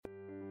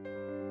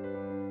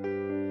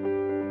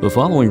The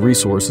following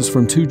resources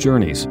from Two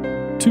Journeys.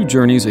 Two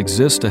Journeys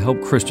exists to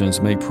help Christians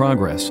make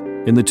progress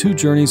in the two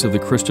journeys of the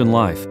Christian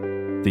life,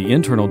 the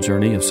internal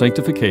journey of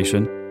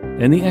sanctification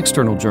and the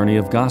external journey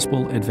of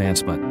gospel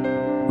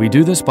advancement. We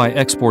do this by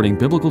exporting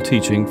biblical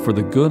teaching for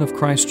the good of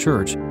Christ's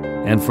church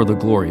and for the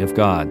glory of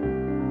God.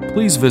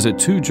 Please visit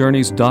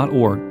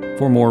twojourneys.org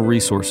for more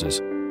resources.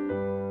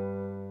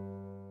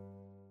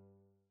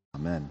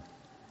 Amen.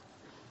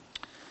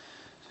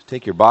 So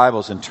take your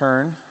Bibles and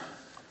turn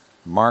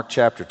Mark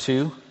chapter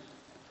 2.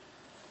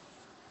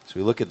 So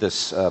we look at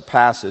this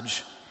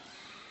passage,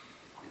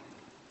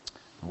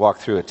 walk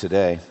through it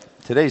today.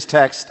 Today's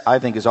text, I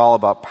think, is all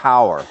about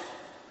power.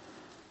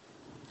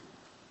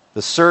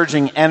 The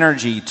surging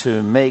energy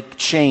to make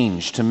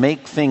change, to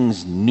make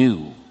things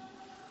new.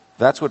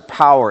 That's what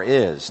power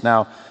is.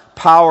 Now,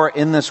 power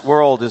in this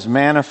world is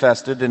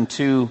manifested in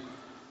two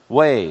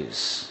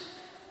ways: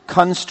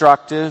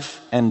 constructive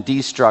and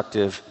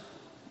destructive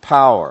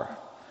power.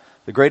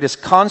 The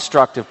greatest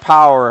constructive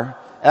power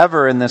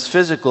ever in this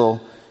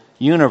physical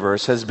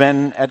universe has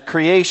been at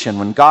creation,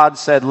 when God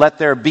said, "Let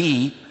there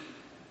be,"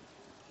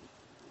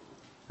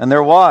 and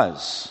there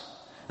was.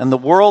 And the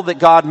world that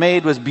God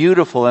made was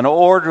beautiful and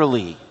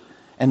orderly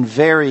and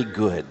very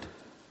good.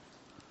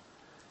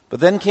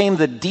 But then came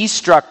the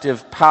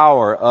destructive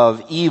power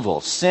of evil.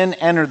 Sin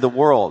entered the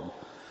world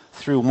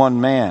through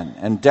one man,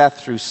 and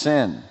death through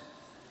sin.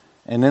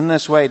 And in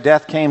this way,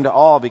 death came to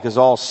all because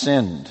all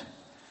sinned.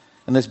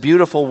 And this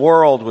beautiful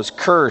world was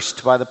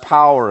cursed by the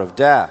power of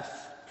death.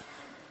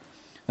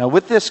 Now,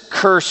 with this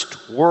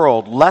cursed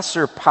world,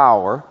 lesser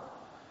power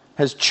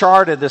has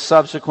charted the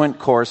subsequent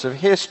course of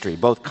history,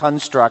 both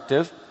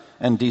constructive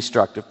and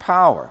destructive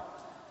power.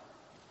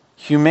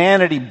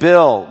 Humanity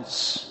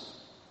builds,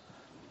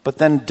 but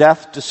then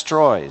death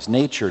destroys,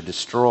 nature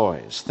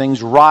destroys.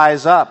 Things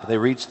rise up, they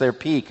reach their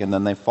peak, and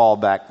then they fall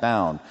back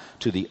down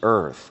to the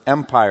earth.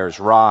 Empires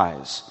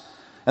rise,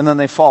 and then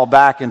they fall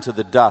back into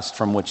the dust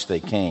from which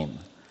they came.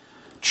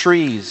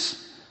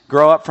 Trees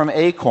grow up from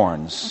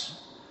acorns,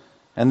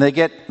 and they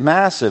get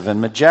massive and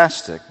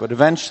majestic, but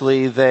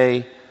eventually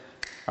they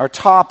are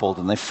toppled,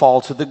 and they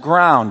fall to the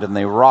ground, and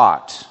they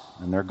rot,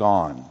 and they're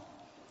gone.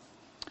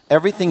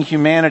 Everything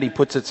humanity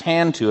puts its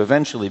hand to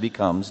eventually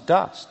becomes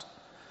dust.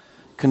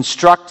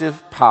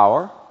 Constructive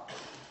power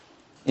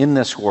in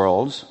this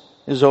world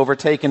is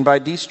overtaken by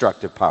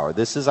destructive power.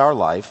 This is our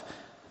life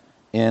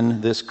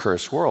in this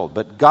cursed world.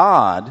 But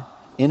God,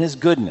 in His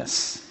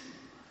goodness,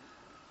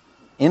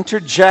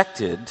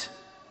 interjected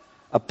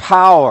a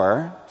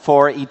power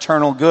for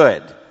eternal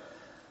good.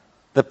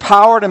 The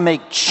power to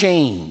make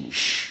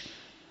change,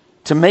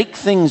 to make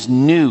things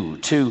new,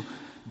 to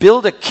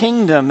build a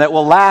kingdom that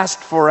will last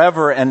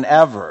forever and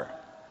ever.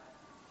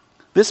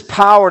 This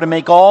power to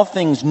make all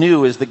things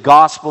new is the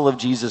gospel of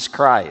Jesus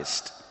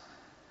Christ.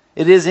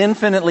 It is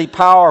infinitely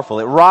powerful.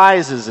 It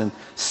rises and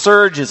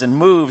surges and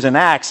moves and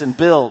acts and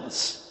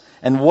builds.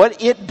 And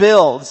what it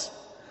builds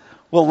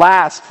will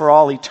last for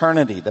all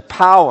eternity. The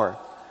power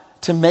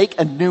to make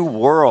a new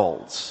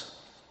world.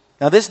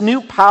 Now, this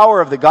new power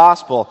of the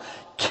gospel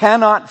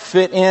cannot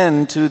fit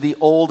into the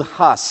old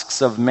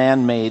husks of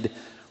man-made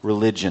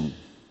religion.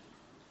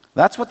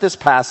 That's what this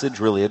passage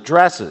really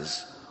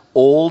addresses.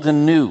 Old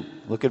and new.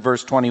 Look at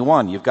verse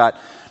 21. You've got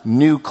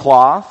new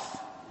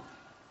cloth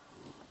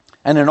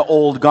and an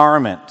old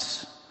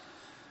garment.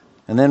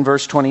 And then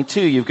verse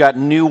 22, you've got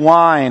new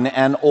wine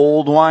and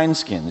old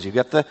wineskins. You've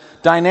got the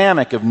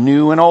dynamic of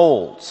new and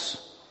olds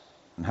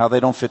and how they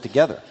don't fit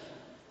together.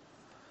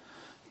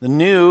 The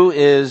new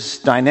is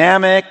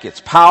dynamic,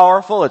 it's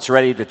powerful, it's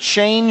ready to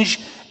change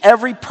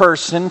every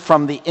person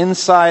from the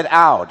inside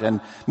out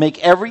and make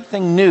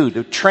everything new,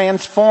 to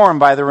transform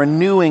by the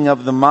renewing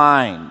of the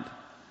mind.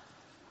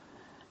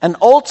 And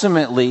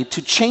ultimately,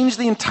 to change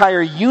the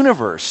entire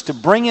universe, to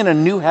bring in a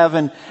new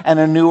heaven and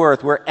a new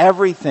earth where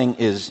everything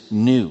is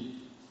new.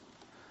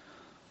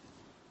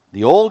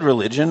 The old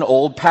religion,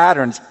 old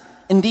patterns,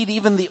 indeed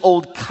even the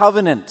old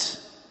covenant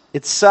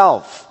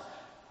itself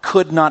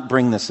could not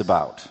bring this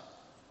about.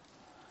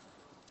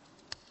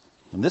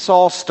 And this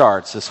whole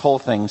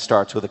thing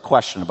starts with a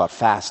question about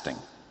fasting.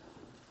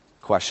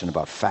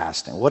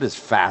 What is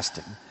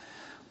fasting?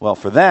 Well,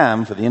 for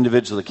the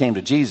individual that came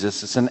to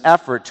Jesus, it's an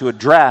effort to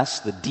address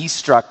the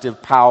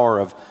destructive power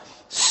of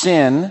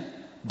sin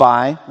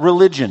by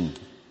religion.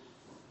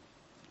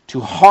 To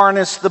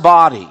harness the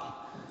body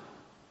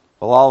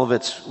with all of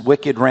its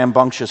wicked,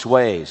 rambunctious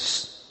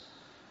ways.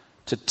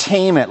 To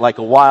tame it like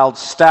a wild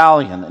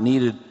stallion that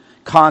needed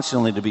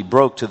constantly to be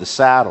broke to the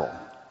saddle.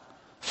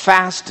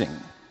 Fasting,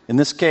 in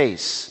this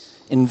case,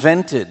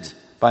 invented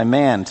by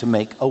man to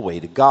make a way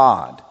to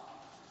God.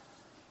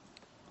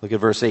 Look at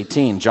verse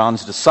 18.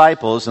 John's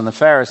disciples and the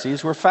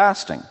Pharisees were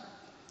fasting.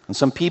 And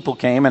some people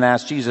came and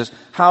asked Jesus,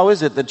 "How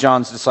is it that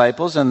John's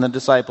disciples and the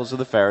disciples of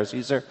the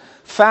Pharisees are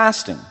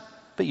fasting,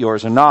 but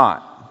yours are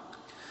not?"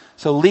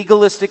 So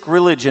legalistic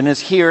religion is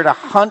here to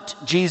hunt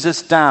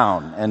Jesus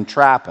down and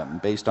trap him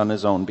based on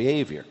his own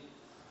behavior.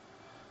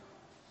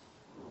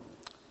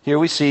 Here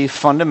we see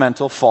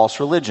fundamental false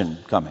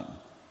religion coming.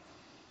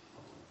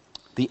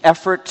 the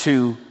effort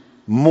to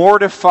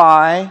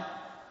mortify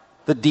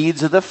the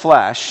deeds of the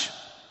flesh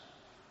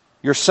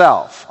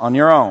yourself, on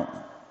your own.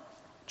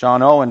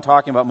 John Owen,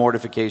 talking about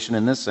mortification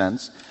in this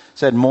sense,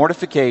 said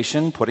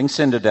mortification, putting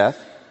sin to death,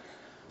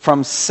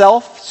 from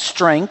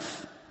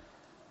self-strength,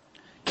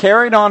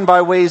 carried on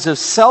by ways of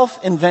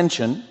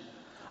self-invention,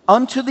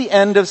 unto the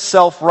end of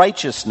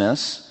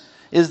self-righteousness,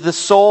 is the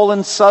soul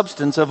and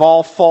substance of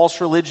all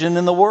false religion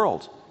in the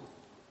world.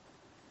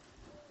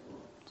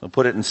 So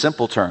put it in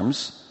simple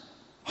terms,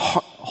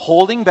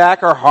 holding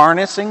back or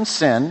harnessing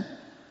sin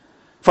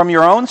from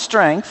your own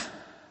strength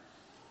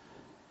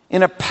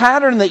in a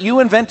pattern that you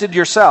invented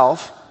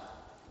yourself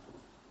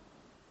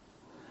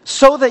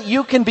so that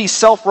you can be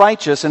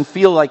self-righteous and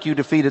feel like you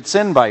defeated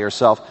sin by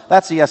yourself.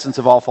 That's the essence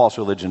of all false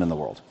religion in the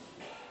world.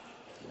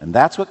 And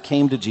that's what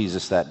came to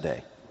Jesus that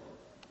day.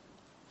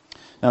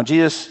 Now,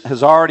 Jesus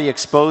has already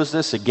exposed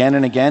this again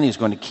and again. He's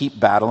going to keep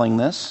battling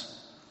this.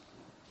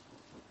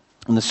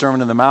 In the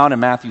Sermon on the Mount in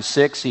Matthew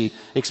 6, he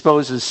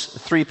exposes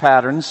 3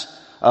 patterns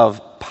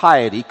of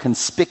piety,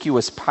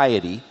 conspicuous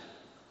piety.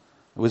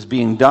 It was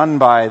being done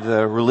by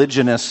the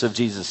religionists of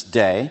Jesus'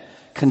 day.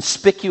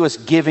 Conspicuous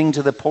giving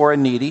to the poor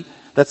and needy,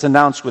 that's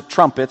announced with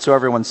trumpets so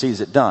everyone sees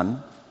it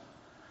done.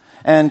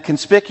 And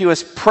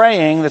conspicuous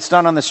praying that's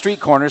done on the street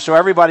corner so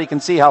everybody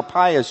can see how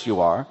pious you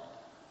are.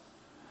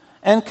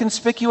 And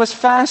conspicuous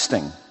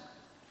fasting,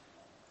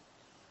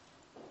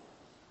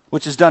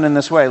 which is done in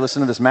this way.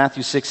 Listen to this,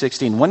 Matthew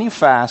 6:16. When you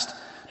fast,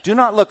 do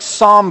not look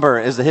somber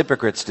as the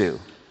hypocrites do.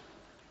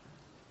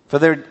 For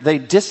they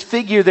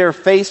disfigure their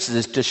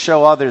faces to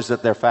show others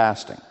that they're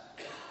fasting.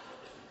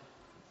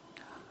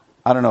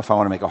 I don't know if I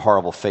want to make a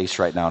horrible face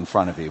right now in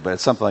front of you, but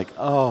it's something like,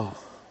 oh,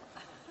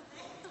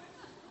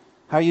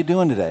 how are you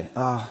doing today?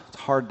 Oh, it's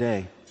a hard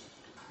day.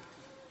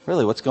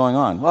 Really, what's going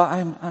on? Well,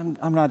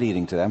 I'm not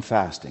eating today. I'm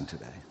fasting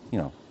today.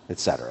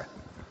 Etc.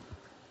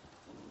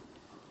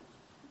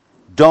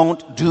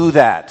 Don't do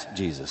that,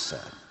 Jesus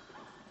said.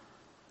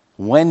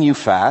 When you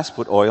fast,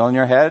 put oil on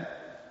your head,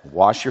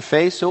 wash your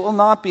face, so it will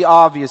not be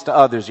obvious to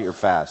others that you're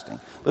fasting,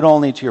 but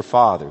only to your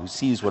Father who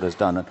sees what is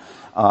done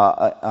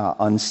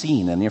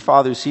unseen. And your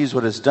Father who sees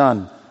what is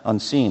done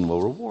unseen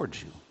will reward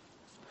you.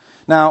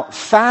 Now,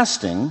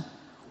 fasting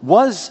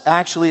was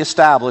actually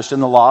established in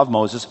the law of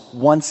Moses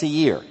once a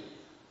year,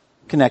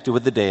 connected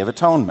with the Day of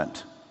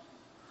Atonement.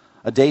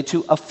 A day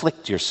to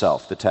afflict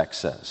yourself, the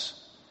text says.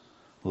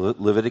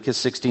 Leviticus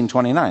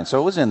 16:29. So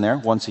it was in there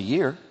once a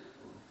year.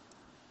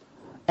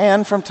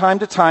 And from time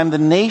to time, the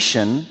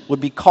nation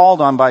would be called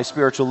on by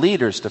spiritual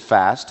leaders to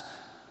fast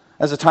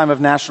as a time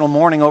of national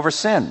mourning over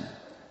sin,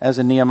 as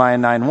in Nehemiah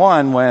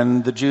 9:1,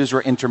 when the Jews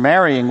were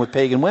intermarrying with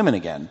pagan women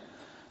again,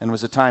 and it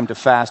was a time to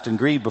fast and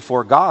grieve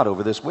before God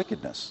over this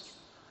wickedness.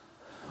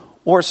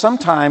 Or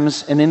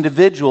sometimes an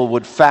individual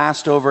would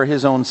fast over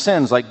his own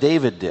sins, like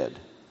David did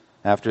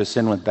after his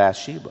sin with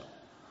Bathsheba.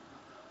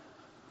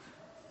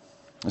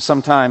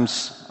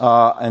 Sometimes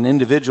an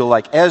individual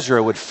like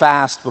Ezra would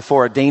fast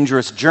before a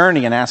dangerous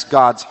journey and ask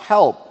God's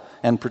help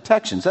and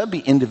protection. So that would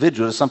be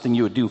individual. It's something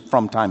you would do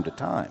from time to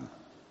time.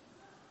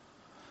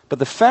 But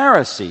the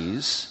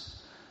Pharisees,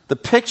 the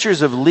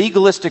pictures of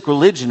legalistic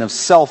religion, of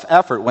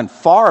self-effort, went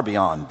far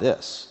beyond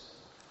this.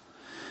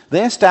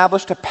 They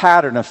established a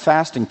pattern of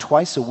fasting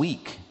twice a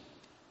week.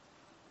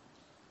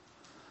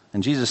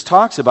 And Jesus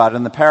talks about it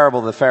in the parable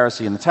of the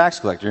Pharisee and the tax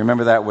collector.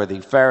 Remember that, where the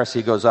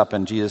Pharisee goes up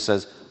and Jesus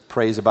says,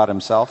 prays about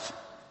himself?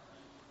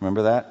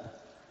 Remember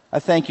that? I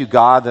thank you,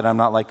 God, that I'm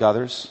not like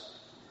others.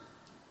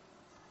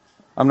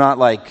 I'm not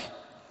like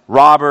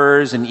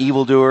robbers and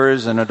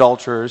evildoers and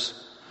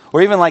adulterers,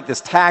 or even like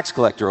this tax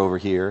collector over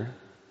here.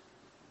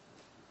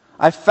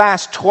 I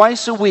fast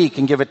twice a week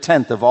and give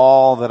 1/10 of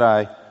all that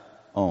I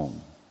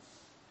own.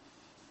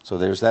 So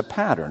there's that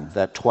pattern,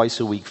 that twice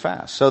a week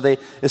fast. So they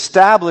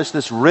established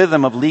this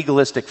rhythm of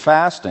legalistic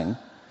fasting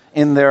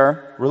in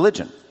their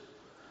religion.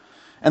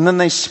 And then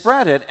they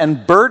spread it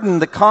and burdened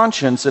the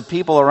conscience of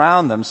people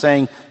around them,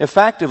 saying,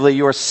 effectively,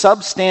 you're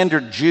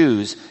substandard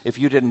Jews if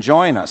you didn't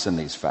join us in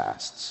these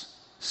fasts.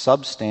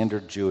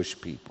 Substandard Jewish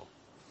people.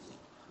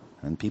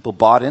 And people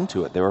bought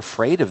into it. They were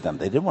afraid of them.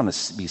 They didn't want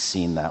to be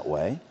seen that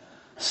way.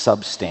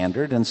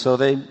 Substandard. And so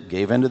they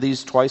gave into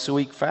these twice a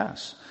week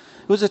fasts.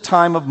 It was a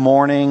time of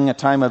mourning, a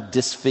time of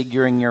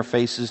disfiguring your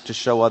faces to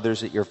show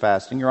others that you're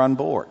fasting. You're on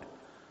board.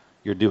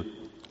 You're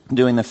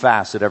doing the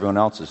fast that everyone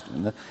else is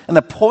doing. And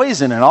the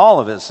poison in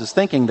all of this is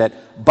thinking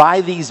that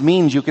by these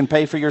means you can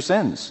pay for your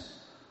sins.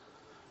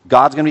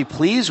 God's going to be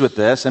pleased with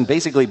this and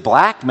basically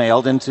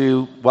blackmailed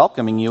into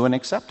welcoming you and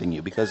accepting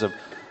you because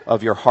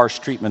of your harsh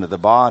treatment of the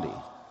body.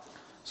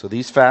 So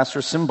these fasts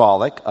are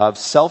symbolic of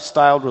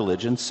self-styled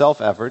religion,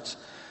 self-efforts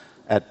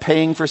at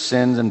paying for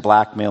sins and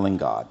blackmailing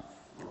God.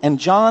 And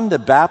John the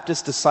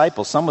Baptist's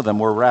disciples, some of them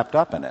were wrapped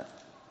up in it.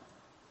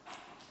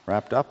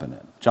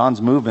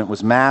 John's movement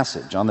was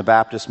massive. John the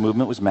Baptist's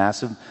movement was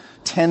massive.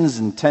 Tens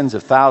and tens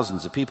of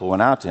thousands of people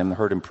went out to him,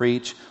 heard him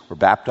preach, were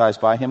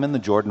baptized by him in the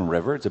Jordan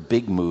River. It's a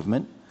big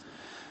movement.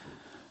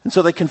 And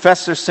so they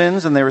confessed their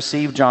sins and they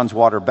received John's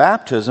water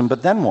baptism.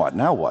 But then what?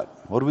 Now what?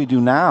 What do we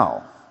do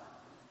now?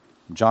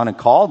 John had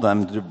called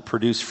them to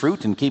produce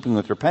fruit in keeping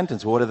with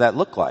repentance. What did that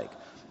look like?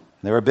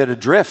 They were a bit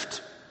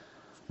adrift.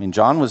 I mean,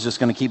 John was just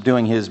going to keep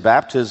doing his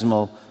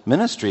baptismal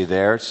ministry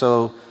there,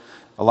 so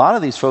a lot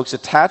of these folks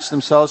attached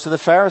themselves to the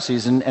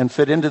Pharisees and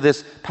fit into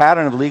this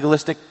pattern of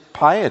legalistic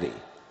piety.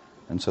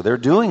 And so they're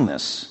doing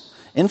this.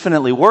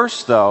 Infinitely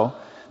worse, though,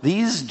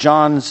 these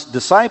John's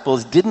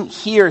disciples didn't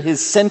hear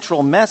his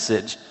central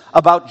message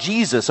about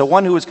Jesus, a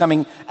one who was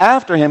coming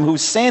after him,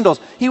 whose sandals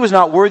he was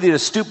not worthy to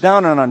stoop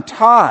down and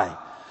untie,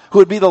 who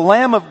would be the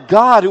Lamb of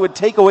God who would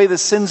take away the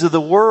sins of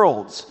the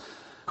world,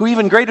 who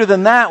even greater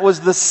than that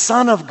was the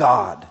Son of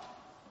God.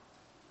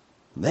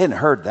 They hadn't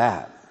heard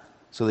that.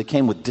 So they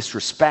came with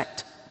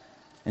disrespect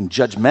and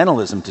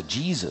judgmentalism to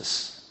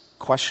Jesus,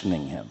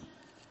 questioning him.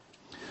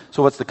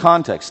 So what's the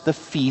context? The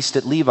feast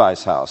at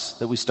Levi's house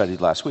that we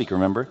studied last week,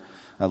 remember?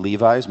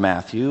 Levi is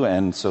Matthew,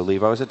 and so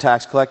Levi was a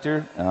tax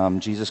collector.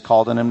 Jesus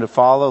called on him to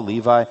follow.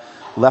 Levi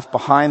left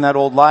behind that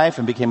old life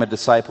and became a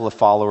disciple, a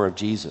follower of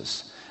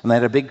Jesus. And they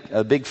had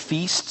a big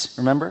feast,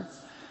 remember,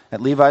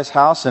 at Levi's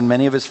house, and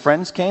many of his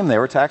friends came. They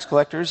were tax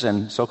collectors,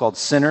 and so-called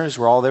sinners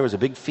were all there. It was a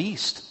big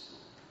feast.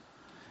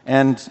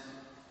 And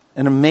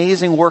an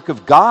amazing work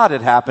of God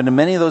had happened, and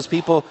many of those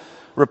people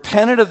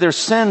repented of their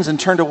sins and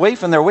turned away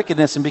from their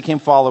wickedness and became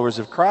followers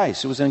of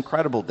Christ. It was an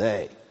incredible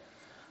day.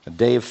 A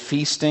day of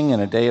feasting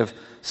and a day of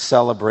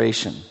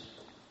celebration.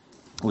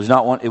 It was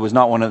not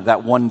one of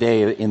that one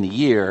day in the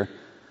year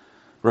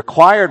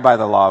required by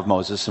the law of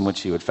Moses in which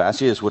he would fast.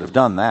 Jesus would have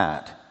done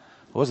that.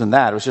 It wasn't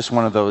that. It was just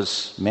one of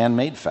those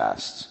man-made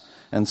fasts.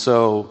 And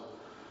so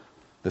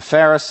the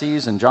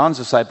Pharisees and John's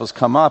disciples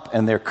come up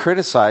and they're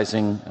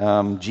criticizing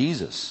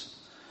Jesus.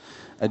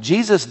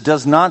 Jesus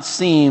does not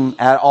seem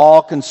at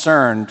all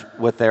concerned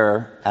with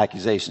their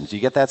accusations. Do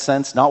you get that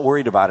sense? Not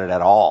worried about it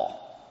at all.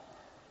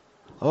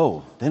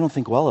 Oh, they don't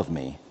think well of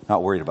me.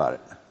 Not worried about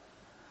it.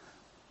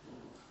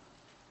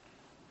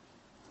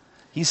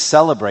 He's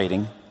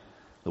celebrating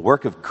the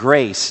work of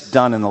grace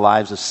done in the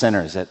lives of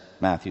sinners at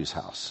Matthew's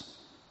house.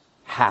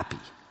 Happy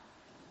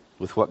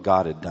with what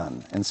God had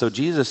done. And so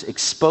Jesus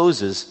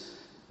exposes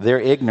their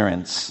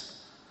ignorance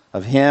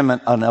of him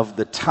and of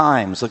the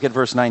times. Look at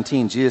verse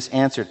 19. Jesus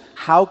answered,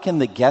 "How can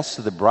the guests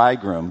of the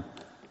bridegroom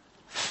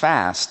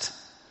fast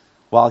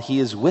while he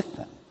is with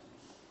them?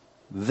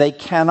 They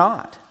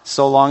cannot,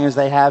 so long as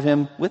they have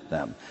him with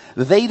them.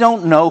 They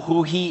don't know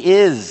who he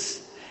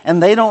is,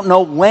 and they don't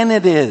know when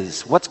it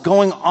is, what's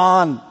going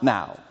on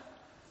now.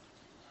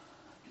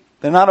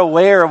 They're not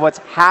aware of what's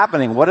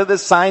happening. What are the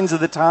signs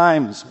of the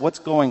times? What's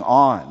going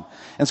on?"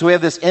 And so we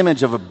have this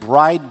image of a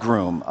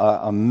bridegroom,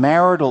 a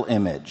marital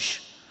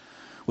image,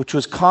 which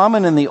was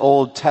common in the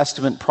Old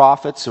Testament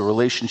prophets, a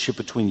relationship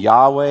between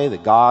Yahweh, the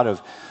God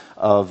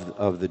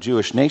of the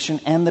Jewish nation,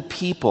 and the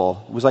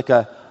people. It was like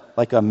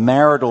a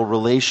marital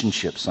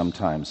relationship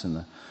sometimes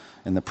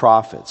in the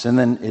prophets. And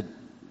then it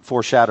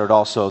foreshadowed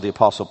also the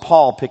Apostle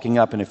Paul picking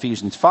up in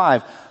Ephesians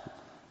 5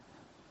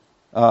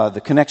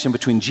 the connection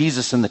between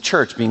Jesus and the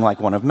church being like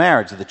one of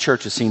marriage. The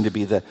church is seen to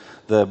be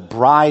the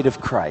bride of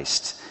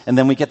Christ. And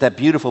then we get that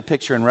beautiful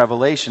picture in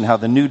Revelation how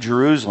the New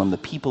Jerusalem, the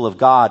people of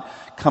God,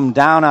 come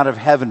down out of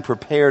heaven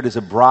prepared as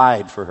a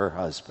bride for her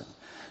husband.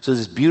 So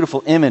this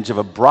beautiful image of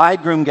a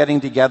bridegroom getting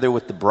together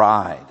with the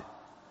bride.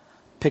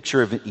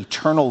 Picture of an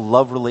eternal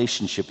love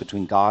relationship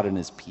between God and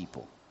his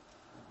people.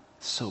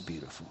 So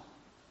beautiful.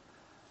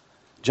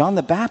 John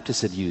the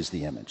Baptist had used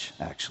the image,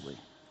 actually.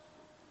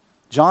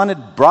 John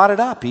had brought it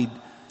up.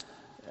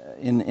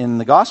 In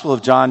the Gospel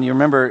of John, you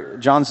remember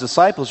John's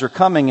disciples are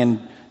coming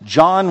and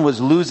John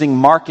was losing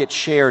market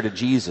share to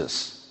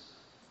Jesus.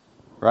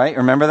 Right?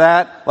 Remember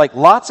that? Like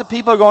lots of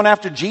people are going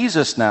after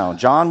Jesus now.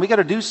 John, we got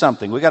to do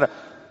something. We got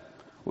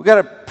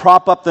to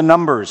prop up the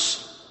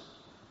numbers.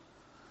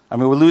 I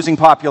mean, we're losing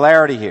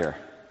popularity here.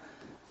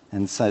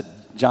 And said,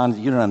 John,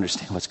 you don't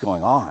understand what's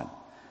going on.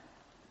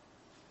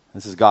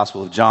 This is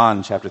Gospel of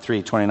John, chapter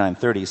 3, 29,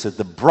 30. He said,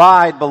 the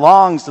bride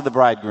belongs to the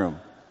bridegroom.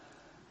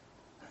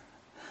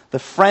 The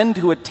friend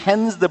who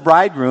attends the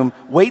bridegroom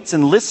waits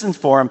and listens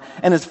for him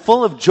and is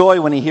full of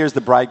joy when he hears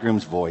the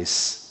bridegroom's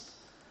voice.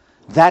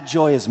 That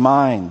joy is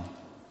mine,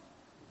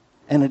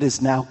 and it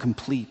is now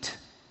complete.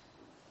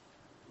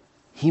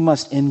 He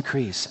must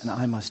increase, and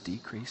I must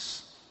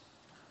decrease.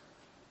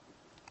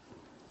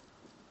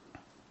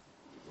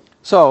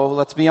 So,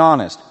 let's be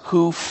honest.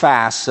 Who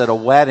fasts at a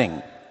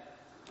wedding?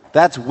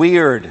 That's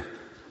weird.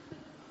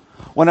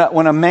 When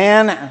a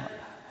man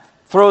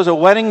throws a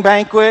wedding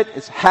banquet,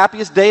 it's the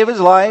happiest day of his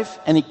life,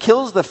 and he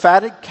kills the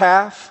fatted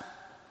calf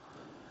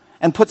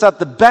and puts out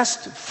the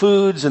best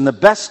foods and the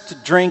best to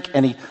drink,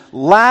 and he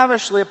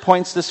lavishly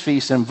appoints this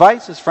feast and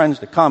invites his friends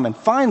to come and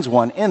finds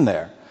one in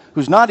there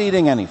who's not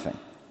eating anything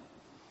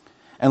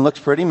and looks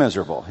pretty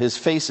miserable. His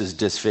face is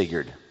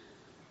disfigured.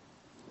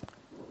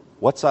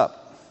 What's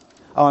up?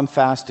 Oh, I'm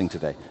fasting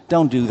today.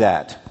 Don't do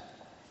that.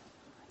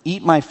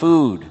 Eat my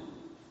food.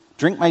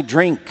 Drink my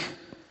drink.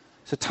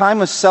 It's a time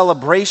of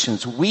celebration.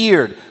 It's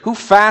weird. Who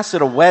fasts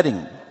at a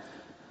wedding?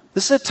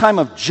 This is a time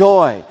of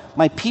joy.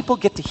 My people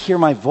get to hear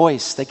my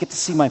voice. They get to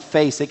see my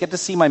face. They get to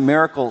see my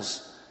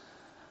miracles.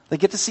 They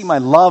get to see my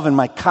love and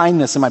my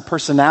kindness and my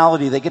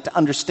personality. They get to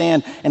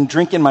understand and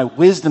drink in my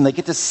wisdom. They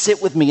get to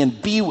sit with me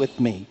and be with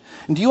me.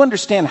 And do you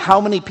understand how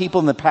many people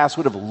in the past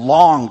would have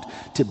longed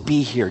to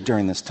be here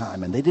during this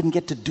time, and they didn't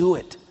get to do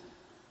it?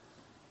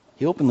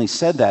 He openly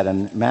said that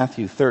in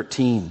Matthew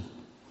 13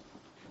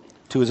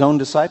 to his own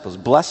disciples.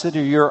 Blessed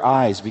are your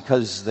eyes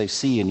because they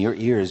see, and your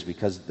ears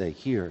because they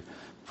hear.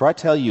 For I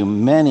tell you,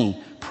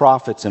 many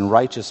prophets and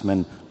righteous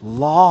men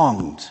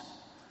longed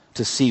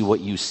to see what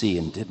you see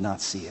and did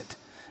not see it,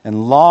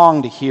 and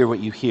longed to hear what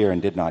you hear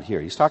and did not hear.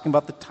 He's talking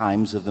about the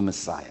times of the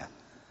Messiah,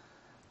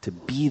 to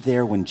be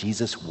there when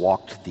Jesus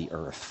walked the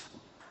earth.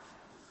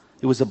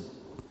 It was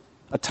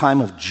a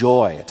time of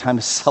joy, a time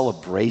of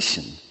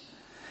celebration.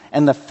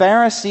 And the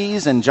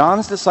Pharisees and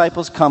John's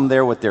disciples come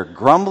there with their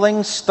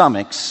grumbling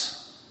stomachs.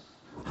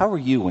 How are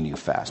you when you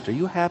fast? Are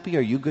you happy?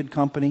 Are you good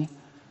company?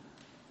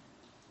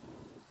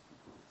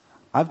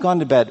 I've gone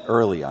to bed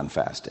early on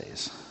fast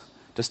days,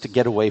 just to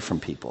get away from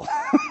people.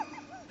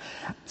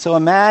 So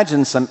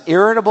imagine some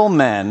irritable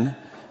men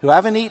who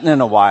haven't eaten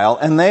in a while,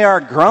 and they are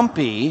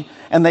grumpy,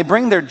 and they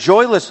bring their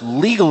joyless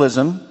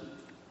legalism,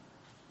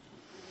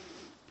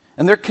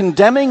 and they're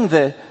condemning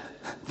the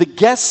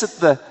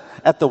guests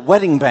at the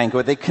wedding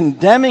banquet. They're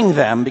condemning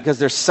them because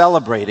they're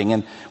celebrating,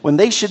 and when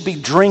they should be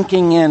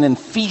drinking in and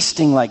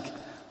feasting like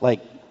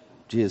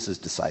Jesus'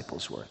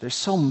 disciples were. They're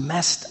so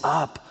messed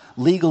up.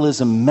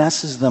 Legalism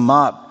messes them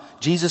up.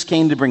 Jesus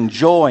came to bring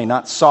joy,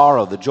 not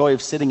sorrow, the joy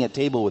of sitting at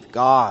table with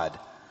God.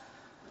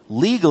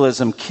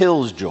 Legalism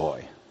kills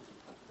joy.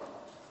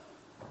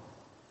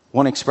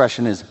 One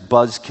expression is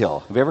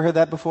buzzkill. Have you ever heard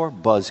that before?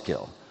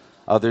 Buzzkill.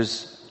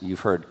 Others,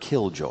 you've heard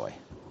killjoy,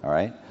 all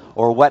right?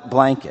 Or wet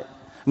blanket.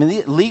 I mean,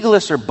 the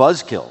legalists are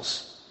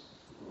buzzkills.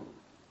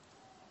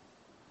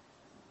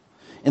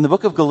 In the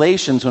book of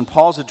Galatians, when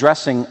Paul's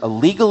addressing a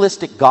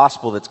legalistic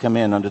gospel that's come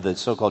in under the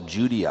so-called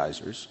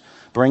Judaizers,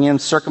 bring in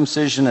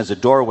circumcision as a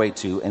doorway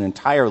to an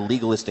entire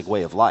legalistic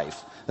way of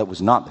life that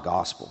was not the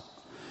gospel.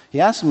 He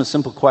asked them a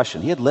simple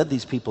question. He had led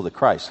these people to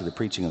Christ through the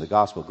preaching of the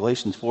gospel.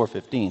 Galatians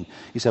 4:15.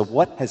 He said,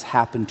 what has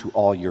happened to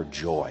all your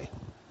joy?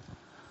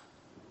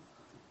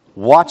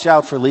 Watch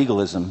out for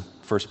legalism,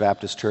 First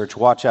Baptist Church.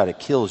 Watch out. It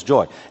kills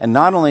joy. And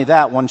not only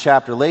that, one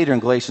chapter later in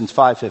Galatians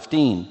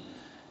 5:15,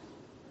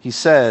 he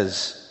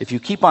says, if you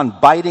keep on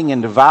biting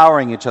and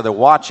devouring each other,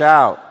 watch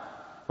out,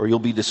 or you'll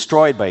be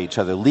destroyed by each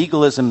other.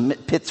 Legalism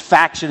pits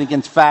faction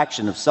against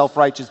faction of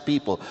self-righteous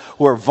people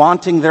who are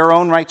vaunting their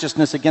own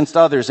righteousness against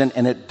others,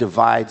 and it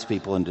divides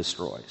people and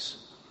destroys.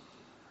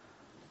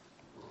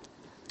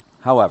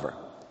 However,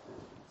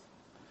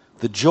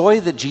 the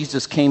joy that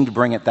Jesus came to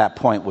bring at that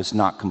point was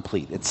not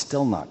complete. It's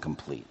still not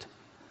complete.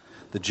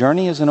 The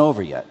journey isn't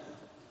over yet.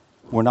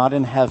 We're not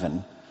in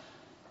heaven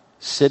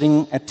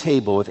sitting at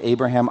table with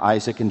Abraham,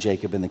 Isaac, and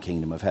Jacob in the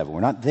kingdom of heaven.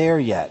 We're not there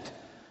yet.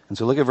 And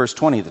so look at verse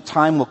 20. The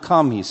time will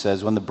come, he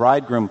says, when the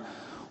bridegroom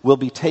will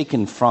be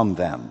taken from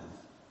them.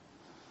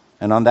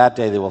 And on that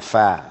day they will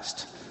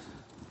fast.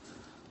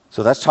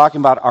 So that's talking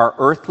about our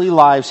earthly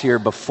lives here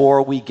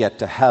before we get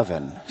to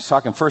heaven. He's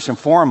talking first and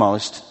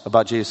foremost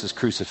about Jesus'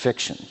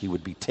 crucifixion. He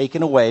would be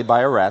taken away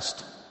by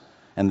arrest,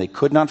 and they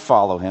could not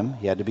follow him.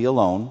 He had to be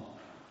alone.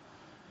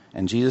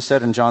 And Jesus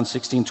said in John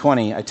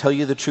 16:20, I tell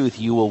you the truth,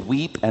 you will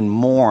weep and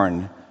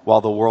mourn while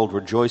the world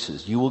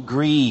rejoices. You will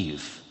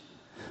grieve,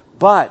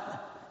 but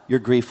your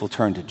grief will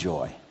turn to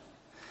joy.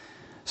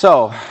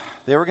 So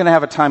they were going to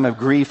have a time of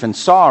grief and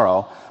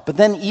sorrow, but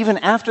then even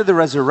after the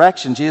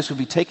resurrection, Jesus would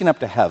be taken up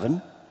to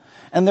heaven,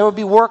 and there would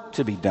be work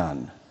to be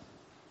done.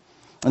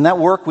 And that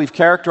work we've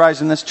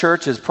characterized in this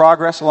church as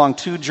progress along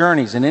two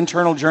journeys: an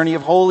internal journey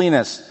of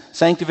holiness,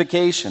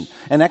 sanctification,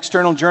 an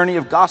external journey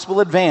of gospel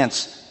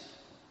advance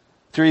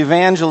through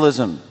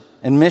evangelism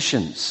and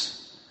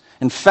missions.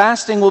 And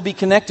fasting will be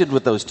connected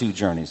with those two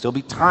journeys. There'll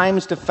be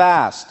times to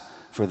fast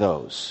for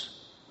those.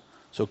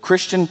 So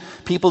Christian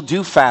people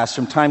do fast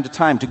from time to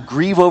time to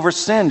grieve over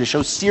sin, to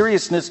show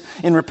seriousness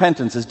in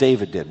repentance as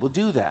David did. We'll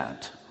do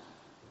that.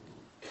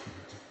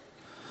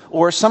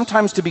 Or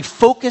sometimes to be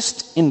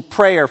focused in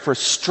prayer for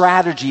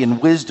strategy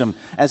and wisdom,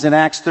 as in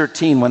Acts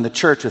 13 when the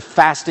church was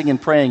fasting and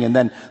praying, and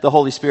then the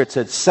Holy Spirit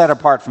said, set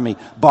apart for me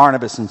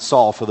Barnabas and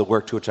Saul for the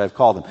work to which I've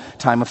called them.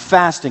 Time of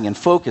fasting and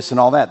focus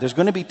and all that. There's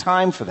going to be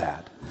time for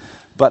that.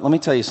 But let me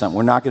tell you something.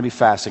 We're not going to be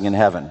fasting in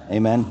heaven.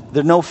 Amen?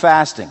 There's no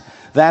fasting.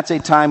 That's a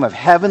time of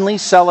heavenly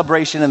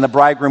celebration, and the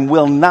bridegroom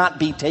will not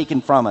be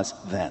taken from us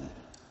then.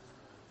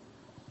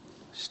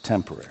 It's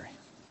temporary.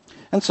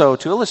 And so,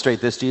 to illustrate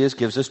this, Jesus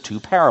gives us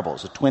two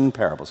parables, twin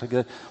parables.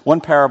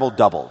 One parable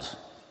doubled.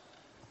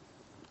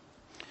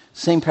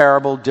 Same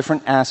parable,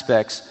 different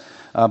aspects,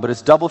 but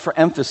it's doubled for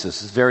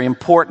emphasis. It's very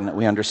important that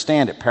we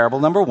understand it. Parable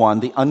number 1,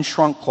 the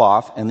unshrunk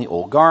cloth and the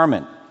old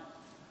garment.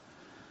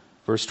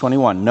 Verse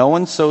 21, no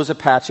one sews a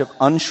patch of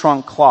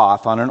unshrunk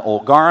cloth on an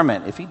old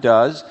garment. If he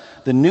does,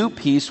 the new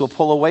piece will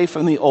pull away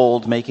from the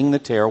old, making the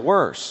tear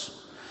worse.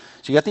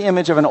 So you got the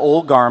image of an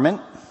old garment,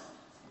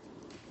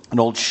 an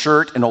old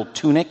shirt, an old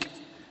tunic,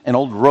 an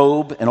old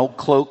robe, an old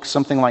cloak,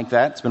 something like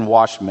that. It's been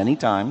washed many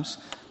times.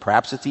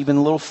 Perhaps it's even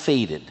a little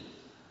faded.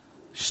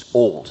 It's just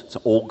old. It's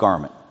an old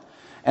garment.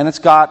 And it's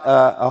got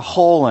a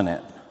hole in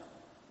it. It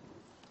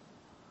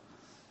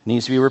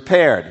needs to be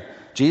repaired.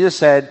 Jesus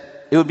said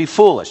it would be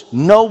foolish.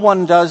 No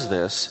one does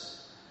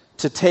this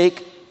to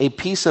take a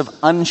piece of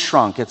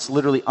unshrunk. It's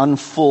literally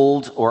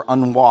unfulled or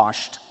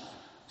unwashed.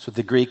 That's what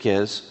the Greek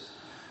is.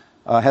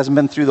 Hasn't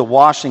been through the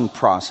washing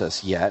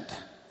process yet.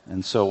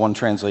 And so one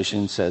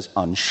translation says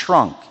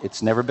unshrunk.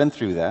 It's never been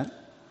through that.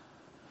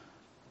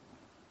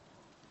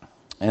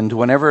 And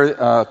whenever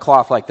a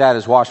cloth like that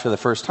is washed for the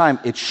first time,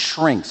 it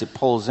shrinks, it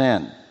pulls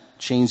in,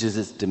 changes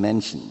its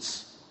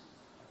dimensions.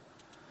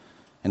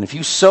 And if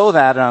you sew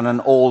that on an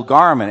old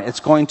garment,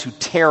 it's going to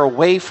tear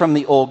away from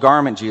the old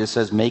garment, Jesus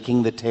says,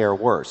 making the tear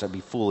worse. That'd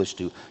be foolish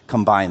to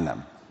combine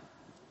them.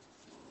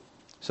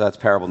 So that's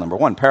parable number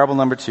 1. Parable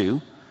number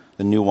 2,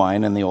 the new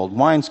wine and the old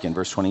wineskin,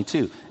 verse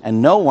 22.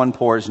 And no one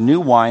pours new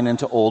wine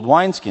into old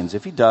wineskins.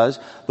 If he does,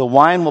 the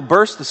wine will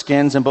burst the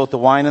skins, and both the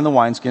wine and the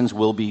wineskins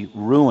will be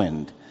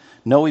ruined.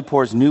 No, he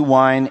pours new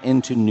wine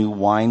into new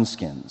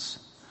wineskins.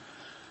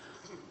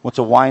 What's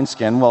a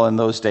wineskin? Well, in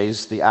those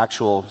days, the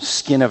actual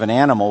skin of an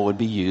animal would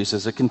be used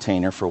as a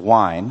container for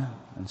wine.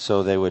 And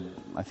so they would,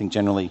 I think,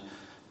 generally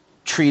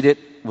treat it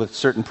with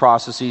certain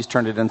processes,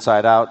 turn it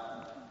inside out,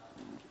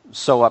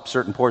 sew up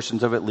certain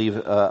portions of it, leave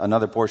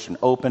another portion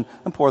open,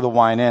 and pour the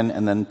wine in,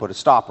 and then put a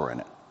stopper in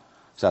it.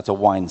 So that's a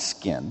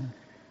wineskin.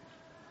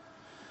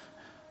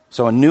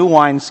 So a new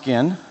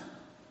wineskin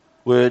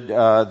would,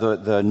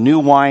 the new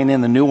wine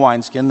in the new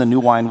wineskin, the new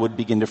wine would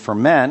begin to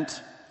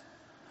ferment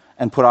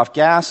and put off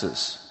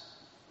gases.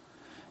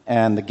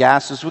 And the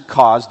gases would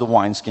cause the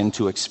wineskin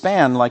to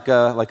expand like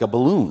a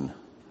balloon.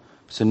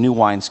 It's a new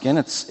wineskin.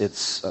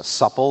 It's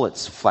supple.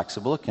 It's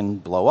flexible. It can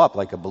blow up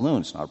like a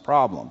balloon. It's not a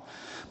problem.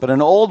 But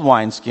an old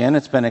wineskin,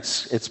 it's been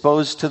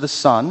exposed to the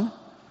sun.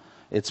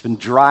 It's been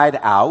dried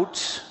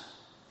out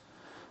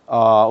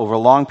over a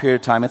long period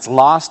of time. It's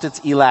lost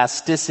its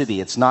elasticity.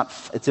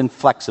 It's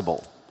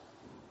inflexible.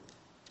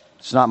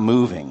 It's not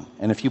moving.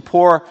 And if you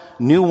pour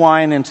new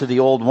wine into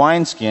the old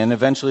wineskin,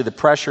 eventually the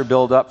pressure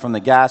buildup from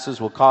the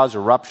gases will cause a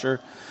rupture.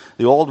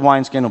 The old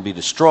wineskin will be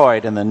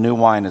destroyed, and the new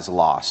wine is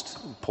lost,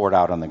 poured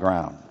out on the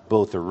ground.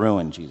 Both are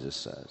ruined, Jesus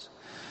says.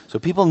 So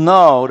people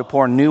know to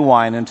pour new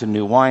wine into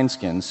new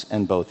wineskins,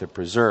 and both are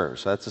preserved.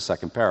 So that's the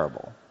second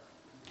parable.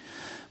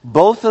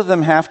 Both of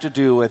them have to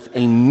do with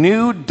a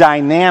new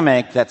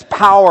dynamic that's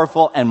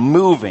powerful and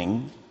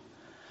moving,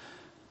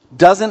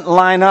 doesn't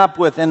line up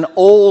with an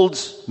old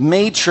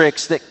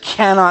matrix that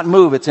cannot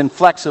move. It's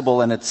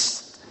inflexible and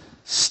it's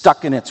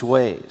stuck in its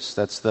ways.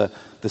 That's the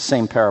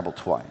same parable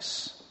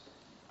twice.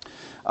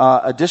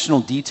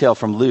 Additional detail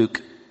from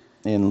Luke,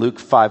 in Luke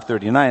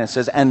 5:39, it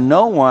says, and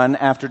no one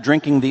after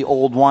drinking the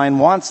old wine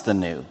wants the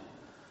new,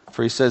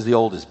 for he says the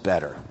old is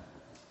better.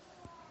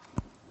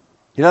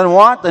 He doesn't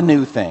want the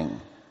new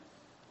thing.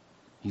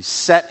 He's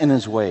set in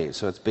his ways,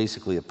 so it's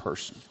basically a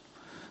person.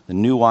 The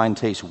new wine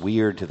tastes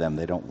weird to them.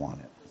 They don't want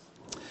it.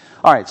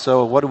 All right,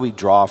 so what do we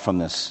draw from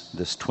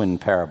this twin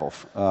parable?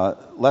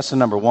 Lesson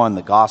number 1,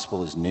 the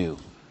gospel is new.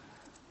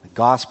 The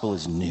gospel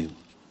is new.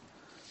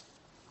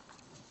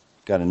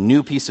 Got a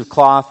new piece of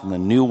cloth and the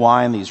new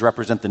wine. These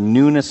represent the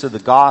newness of the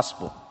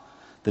gospel,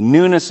 the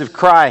newness of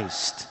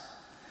Christ,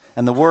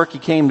 and the work he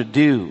came to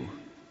do.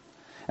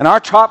 And our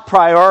top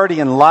priority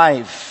in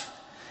life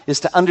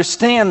is to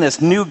understand this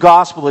new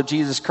gospel of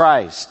Jesus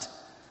Christ,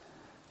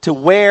 to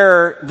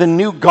wear the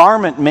new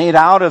garment made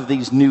out of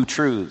these new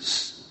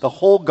truths, the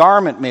whole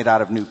garment made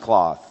out of new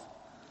cloth,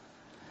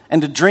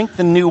 and to drink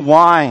the new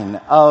wine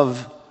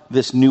of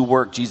this new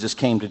work Jesus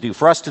came to do,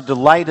 for us to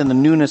delight in the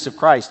newness of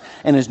Christ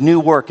and his new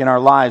work in our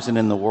lives and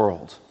in the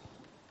world.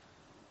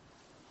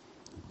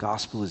 The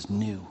gospel is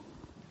new.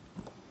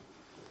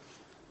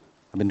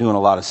 I've been doing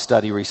a lot of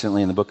study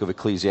recently in the book of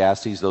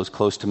Ecclesiastes. Those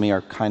close to me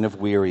are kind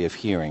of weary of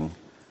hearing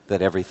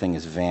that everything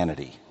is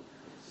vanity.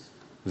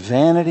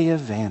 Vanity of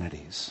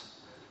vanities.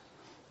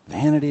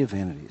 Vanity of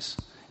vanities.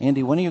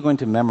 Andy, when are you going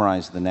to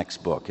memorize the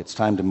next book? It's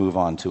time to move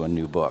on to a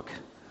new book.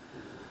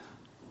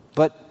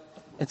 But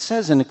it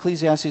says in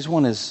Ecclesiastes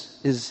 1,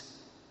 is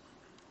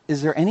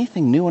there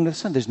anything new under the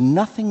sun? There's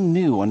nothing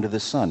new under the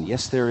sun.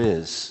 Yes, there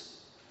is.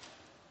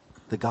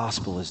 The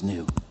gospel is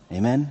new.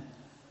 Amen?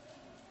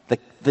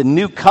 The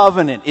new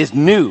covenant is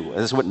new.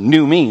 That's what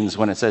new means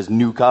when it says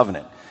new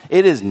covenant.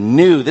 It is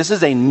new. This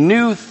is a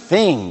new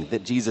thing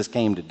that Jesus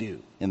came to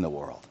do in the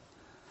world.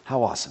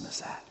 How awesome is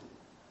that?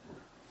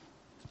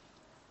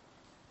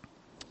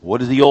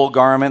 What is the old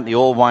garment, the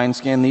old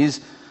wineskin? These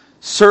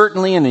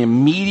certainly in the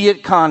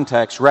immediate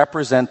context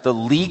represent the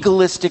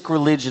legalistic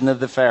religion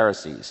of the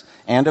Pharisees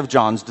and of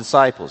John's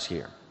disciples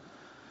here.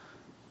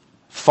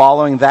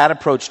 Following that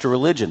approach to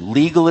religion,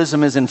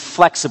 legalism is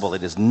inflexible.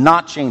 It is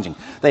not changing.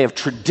 They have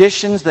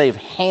traditions they've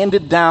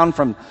handed down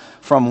from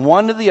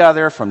one to the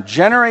other, from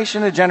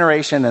generation to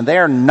generation, and they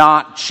are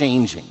not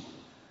changing.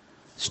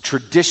 It's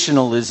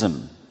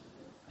traditionalism.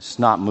 It's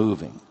not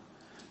moving.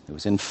 It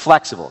was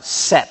inflexible,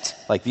 set,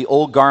 like the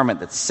old garment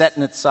that's set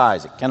in its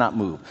size. It cannot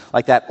move.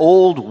 Like that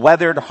old,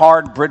 weathered,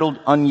 hard, brittled,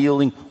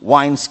 unyielding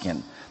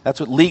wineskin. That's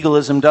what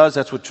legalism does.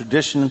 That's what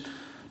tradition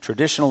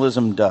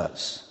Traditionalism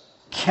does.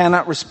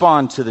 Cannot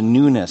respond to the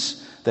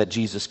newness that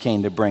Jesus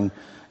came to bring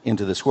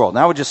into this world. And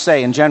I would just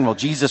say, in general,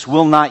 Jesus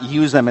will not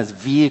use them as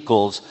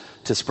vehicles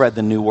to spread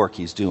the new work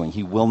he's doing.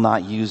 He will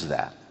not use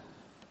that.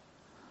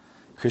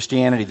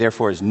 Christianity,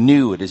 therefore, is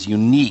new. It is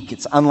unique.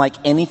 It's unlike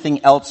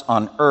anything else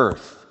on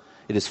earth.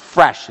 It is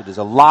fresh. It is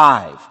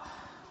alive,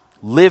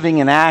 living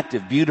and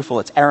active, beautiful.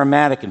 It's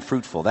aromatic and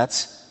fruitful.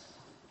 That's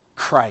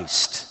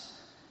Christ.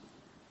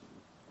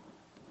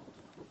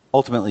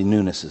 Ultimately,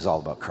 newness is all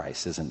about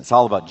Christ, isn't it? It's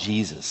all about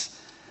Jesus.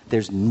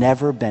 There's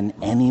never been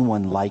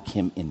anyone like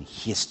him in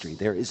history.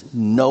 There is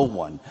no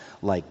one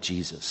like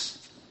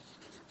Jesus.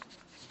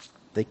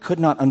 They could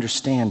not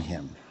understand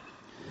him.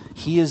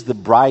 He is the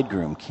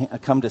bridegroom,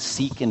 come to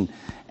seek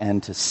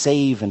and to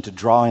save and to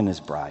draw in his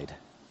bride.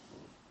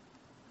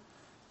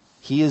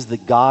 He is the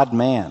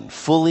God-man,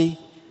 fully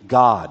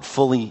God,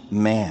 fully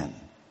man.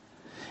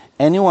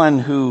 Anyone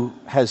who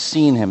has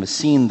seen him has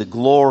seen the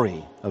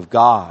glory of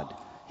God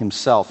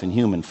himself in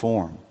human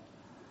form.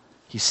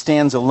 He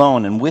stands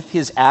alone, and with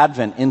his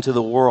advent into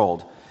the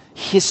world,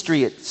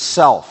 history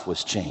itself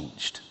was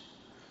changed.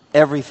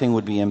 Everything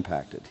would be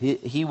impacted.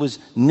 He was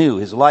new,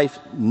 his life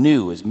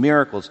new, his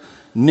miracles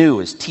new,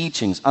 his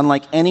teachings,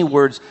 unlike any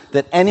words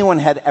that anyone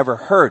had ever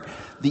heard.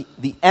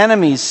 The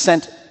enemies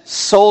sent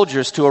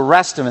soldiers to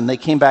arrest him, and they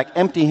came back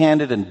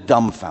empty-handed and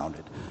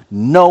dumbfounded.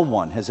 No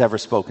one has ever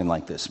spoken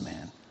like this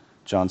man.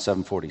 John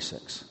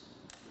 7:46.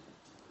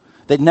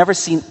 They'd never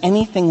seen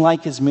anything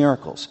like his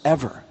miracles,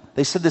 ever.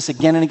 They said this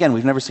again and again.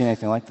 We've never seen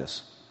anything like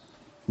this.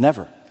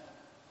 Never. Do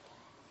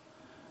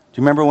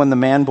you remember when the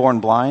man born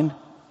blind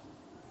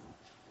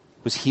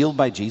was healed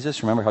by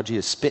Jesus? Remember how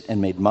Jesus spit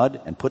and made mud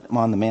and put them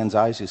on the man's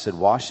eyes? He said,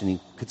 wash, and he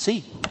could see.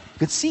 He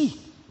could see.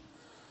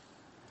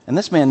 And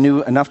this man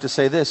knew enough to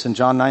say this in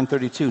John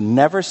 9:32.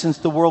 Never since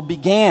the world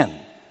began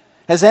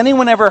has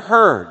anyone ever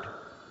heard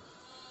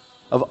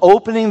of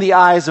opening the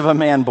eyes of a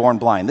man born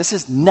blind. This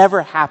has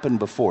never happened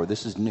before.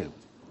 This is new.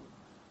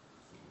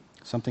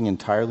 Something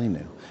entirely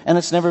new. And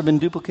it's never been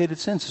duplicated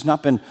since. There's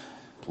not been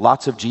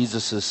lots of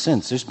Jesuses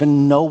since. There's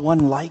been no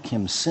one like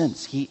him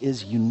since. He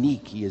is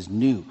unique. He is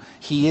new.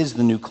 He is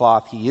the new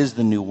cloth. He is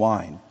the new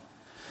wine.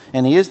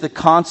 And he is the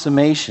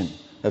consummation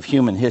of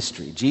human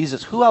history.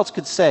 Jesus, who else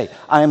could say,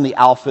 I am the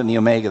Alpha and the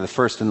Omega, the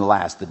first and the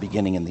last, the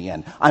beginning and the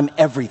end. I'm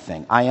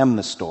everything. I am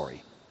the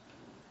story.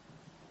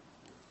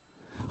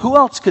 Who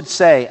else could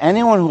say,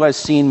 anyone who has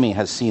seen me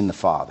has seen the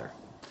Father?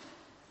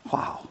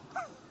 Wow.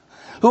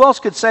 Who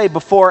else could say,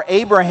 before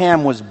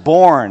Abraham was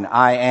born,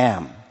 I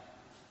am?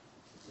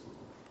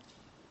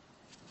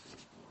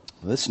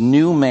 This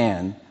new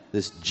man,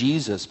 this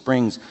Jesus,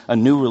 brings a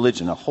new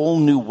religion, a whole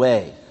new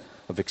way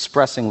of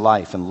expressing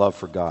life and love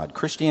for God.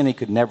 Christianity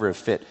could never have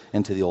fit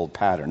into the old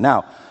pattern.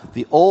 Now,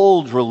 the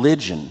old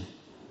religion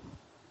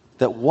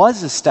that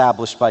was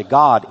established by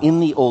God in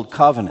the old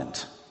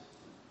covenant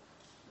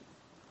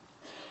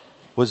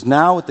was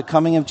now, with the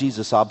coming of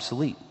Jesus,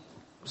 obsolete.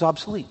 It was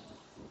obsolete.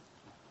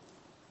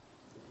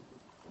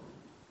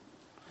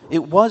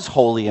 It was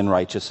holy and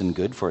righteous and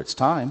good for its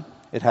time.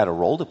 It had a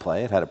role to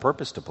play. It had a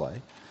purpose to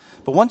play.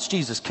 But once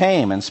Jesus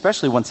came, and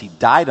especially once he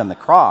died on the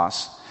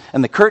cross,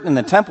 and the curtain in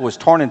the temple was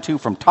torn in two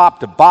from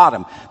top to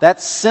bottom,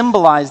 that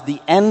symbolized the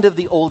end of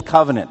the old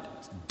covenant.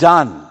 It's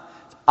done.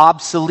 It's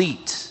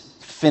obsolete.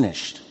 It's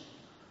finished.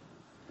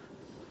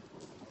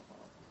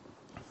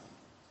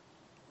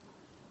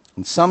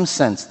 In some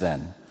sense,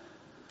 then,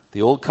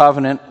 the old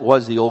covenant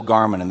was the old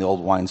garment and the old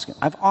wineskin.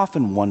 I've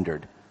often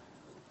wondered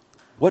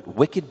what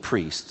wicked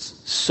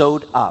priests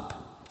sewed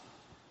up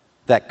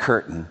that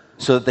curtain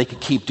so that they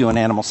could keep doing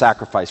animal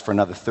sacrifice for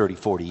another 30,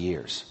 40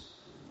 years.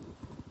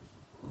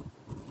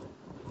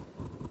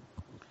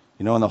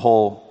 You know, in the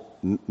whole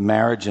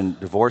marriage and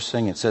divorce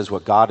thing, it says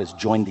what God has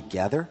joined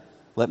together,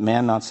 let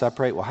man not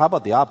separate. Well, how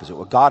about the opposite?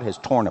 What God has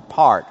torn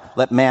apart,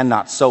 let man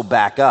not sew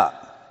back up.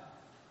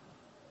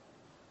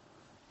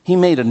 He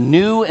made a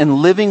new and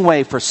living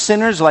way for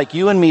sinners like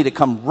you and me to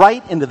come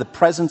right into the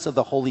presence of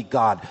the holy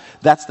God.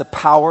 That's the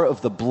power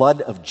of the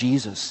blood of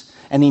Jesus.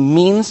 And he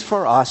means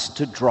for us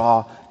to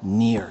draw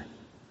near.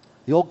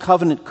 The old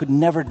covenant could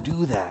never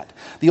do that.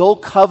 The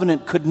old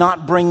covenant could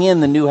not bring in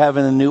the new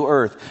heaven and new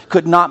earth,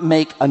 could not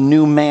make a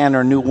new man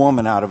or new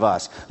woman out of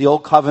us. The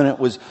old covenant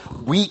was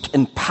weak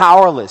and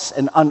powerless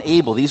and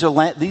unable. These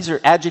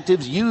are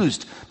adjectives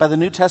used by the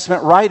New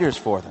Testament writers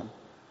for them.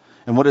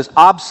 And what is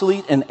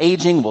obsolete and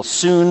aging will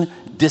soon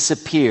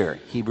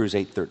disappear. Hebrews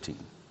 8:13.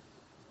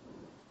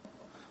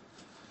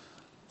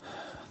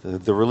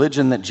 The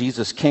religion that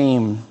Jesus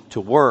came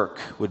to work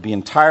would be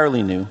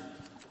entirely new.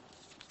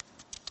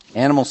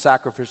 Animal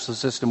sacrificial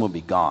system would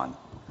be gone.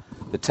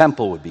 The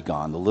temple would be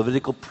gone. The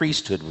Levitical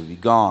priesthood would be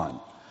gone.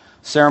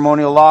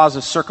 Ceremonial laws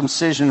of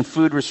circumcision and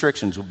food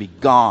restrictions would be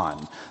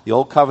gone. The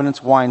old covenant's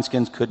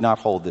wineskins could not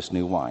hold this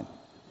new wine.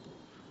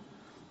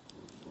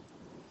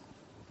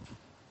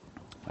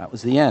 That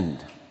was the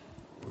end.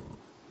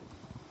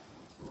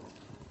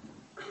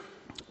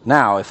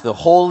 Now, if the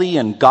holy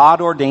and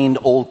God-ordained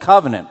old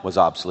covenant was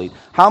obsolete,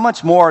 how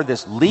much more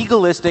this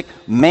legalistic,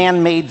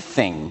 man-made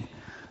thing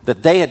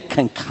that they had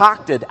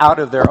concocted out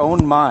of their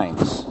own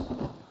minds.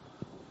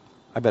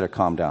 I better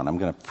calm down. I'm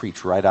going to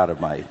preach right out of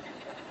my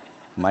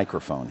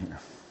microphone here.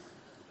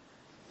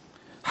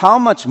 How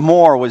much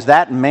more was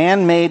that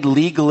man-made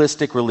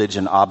legalistic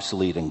religion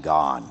obsolete and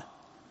gone?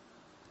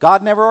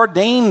 God never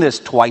ordained this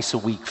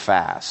twice-a-week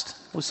fast.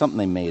 It was something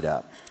they made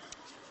up.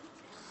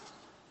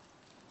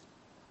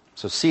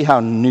 So see how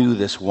new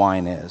this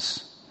wine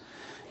is.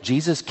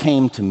 Jesus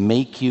came to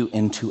make you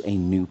into a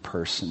new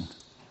person,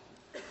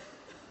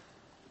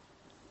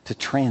 to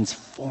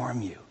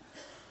transform you.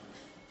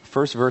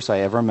 First verse I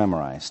ever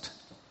memorized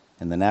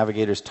in the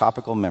Navigator's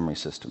topical memory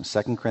system,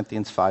 2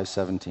 Corinthians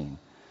 5:17.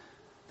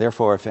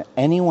 Therefore, if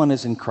anyone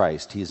is in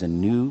Christ, he is a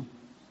new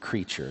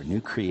creature, new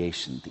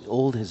creation. The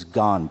old has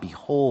gone.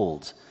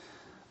 Behold,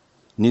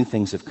 new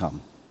things have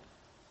come.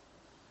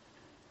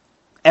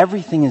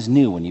 Everything is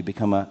new when you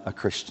become a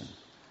Christian.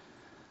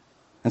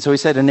 And so he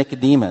said to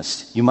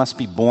Nicodemus, you must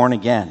be born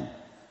again.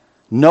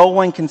 No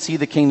one can see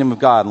the kingdom of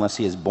God unless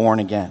he is born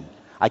again.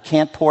 I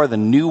can't pour the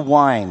new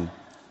wine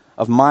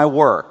of my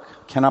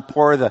work, cannot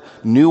pour the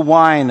new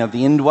wine of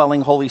the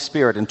indwelling Holy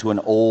Spirit into an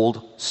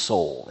old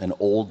soul, an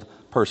old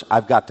person.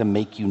 I've got to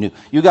make you new.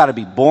 You got to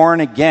be born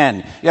again.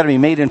 You got to be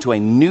made into a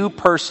new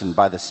person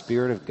by the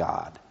Spirit of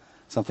God,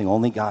 something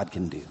only God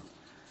can do.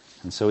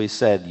 And so he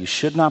said, you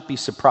should not be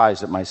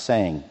surprised at my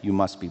saying, you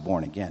must be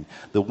born again.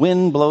 The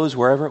wind blows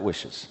wherever it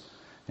wishes,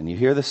 and you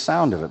hear the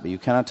sound of it, but you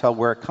cannot tell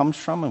where it comes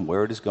from and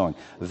where it is going.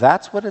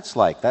 That's what it's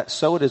like.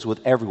 So it is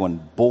with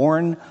everyone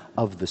born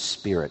of the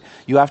Spirit.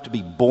 You have to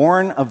be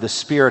born of the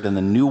Spirit, and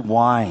the new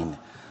wine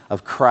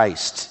of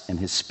Christ and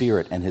his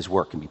Spirit and his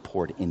work can be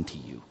poured into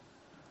you.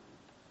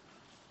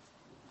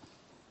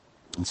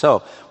 And so,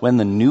 when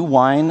the new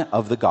wine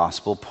of the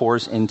gospel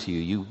pours into you,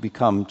 you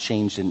become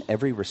changed in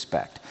every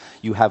respect.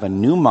 You have a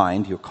new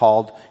mind.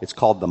 It's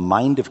called the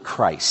mind of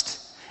Christ.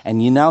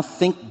 And you now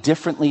think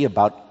differently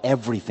about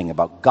everything,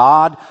 about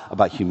God,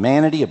 about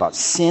humanity, about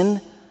sin,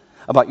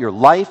 about your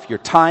life, your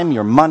time,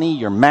 your money,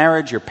 your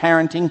marriage, your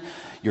parenting,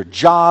 your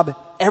job.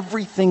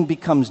 Everything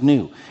becomes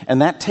new.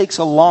 And that takes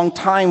a long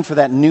time for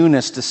that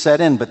newness to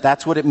set in, but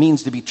that's what it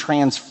means to be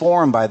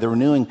transformed by the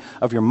renewing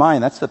of your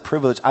mind. That's the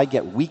privilege I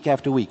get week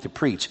after week to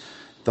preach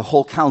the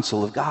whole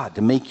counsel of God,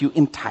 to make you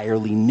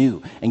entirely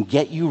new and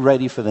get you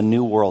ready for the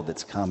new world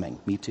that's coming.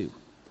 Me too.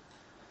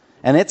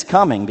 And it's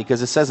coming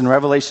because it says in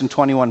Revelation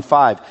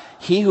 21:5,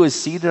 he who is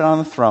seated on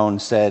the throne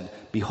said,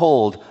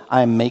 behold,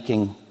 I am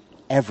making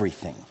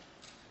everything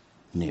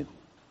new.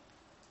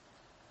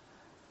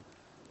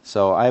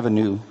 So I have a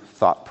new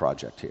thought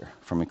project here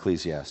from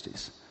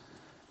Ecclesiastes.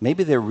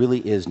 Maybe there really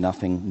is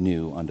nothing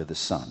new under the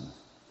sun,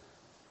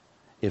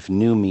 if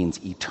new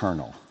means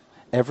eternal.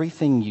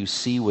 Everything you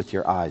see with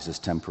your eyes is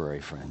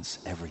temporary, friends.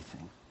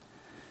 Everything.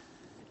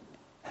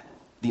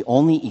 The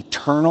only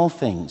eternal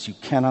things you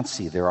cannot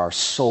see, there are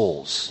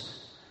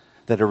souls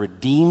that are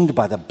redeemed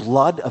by the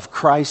blood of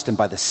Christ and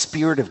by the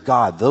Spirit of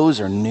God.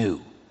 Those are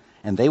new,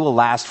 and they will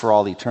last for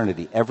all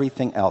eternity.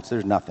 Everything else,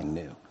 there's nothing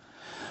new.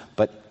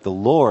 But the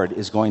Lord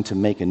is going to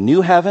make a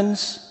new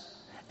heavens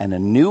and a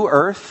new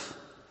earth.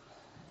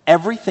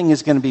 Everything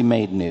is going to be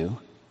made new,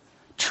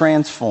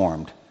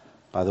 transformed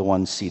by the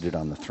one seated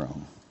on the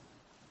throne.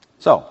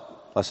 So,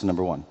 lesson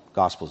number 1,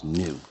 gospel is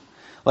new.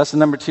 Lesson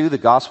number 2, the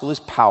gospel is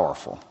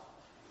powerful.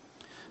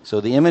 So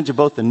the image of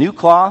both the new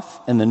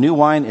cloth and the new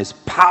wine is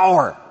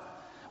power.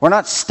 We're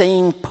not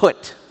staying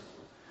put.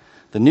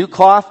 The new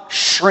cloth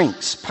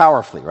shrinks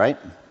powerfully, right?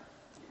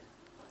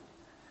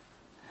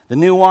 The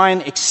new wine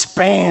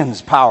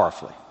expands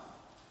powerfully.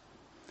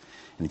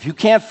 And if you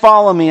can't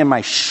follow me in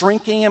my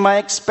shrinking and my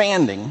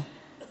expanding,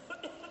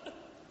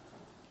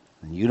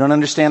 then you don't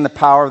understand the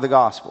power of the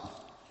gospel.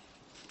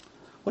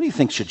 What do you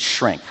think should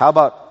shrink? How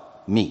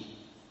about me?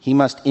 He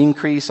must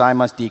increase, I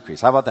must decrease.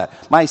 How about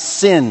that? My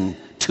sin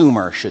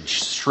tumor should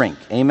shrink.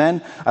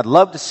 Amen? I'd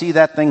love to see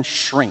that thing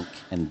shrink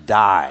and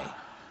die.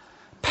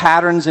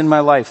 Patterns in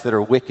my life that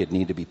are wicked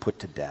need to be put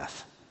to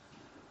death.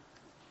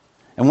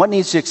 And what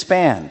needs to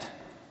expand?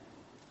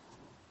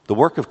 The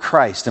work of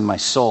Christ in my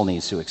soul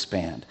needs to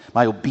expand.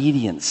 My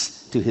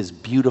obedience to his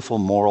beautiful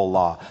moral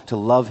law, to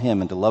love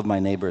him and to love my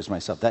neighbor as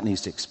myself, that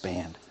needs to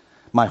expand.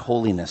 My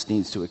holiness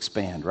needs to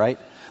expand, right?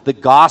 The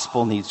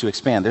gospel needs to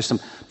expand. There's some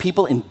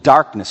people in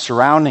darkness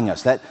surrounding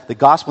us. That the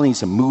gospel needs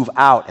to move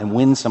out and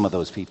win some of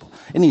those people.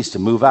 It needs to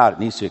move out. It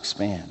needs to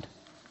expand.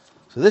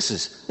 So this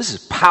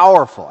is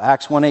powerful.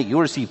 Acts 1:8. You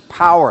will receive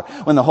power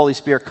when the Holy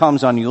Spirit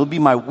comes on you. You'll be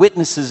my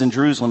witnesses in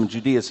Jerusalem,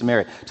 Judea,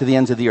 Samaria, to the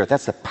ends of the earth.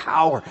 That's the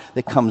power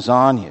that comes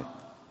on you.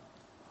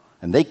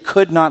 And they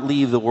could not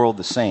leave the world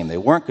the same. They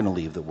weren't going to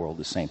leave the world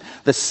the same.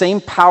 The same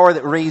power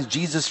that raised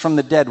Jesus from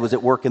the dead was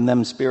at work in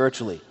them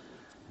spiritually.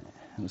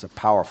 It was a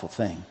powerful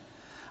thing.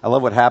 I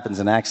love what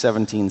happens in Acts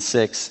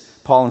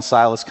 17:6. Paul and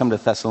Silas come to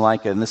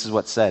Thessalonica, and this is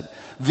what's said.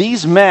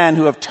 These men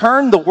who have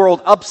turned the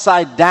world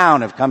upside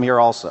down have come here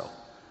also.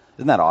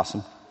 Isn't that awesome?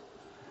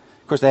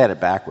 Of course, they had it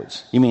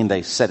backwards. You mean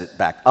they set it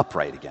back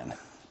upright again.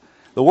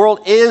 The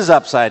world is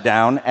upside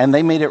down, and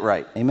they made it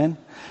right. Amen?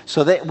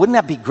 So wouldn't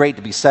that be great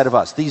to be said of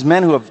us? These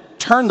men who have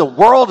turned the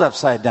world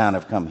upside down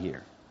have come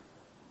here.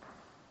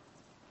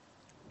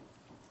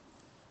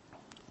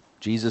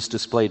 Jesus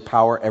displayed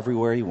power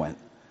everywhere he went.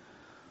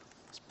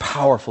 It's a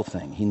powerful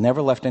thing. He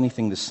never left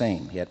anything the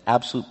same. He had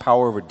absolute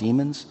power over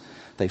demons.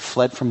 They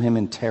fled from him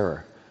in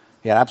terror.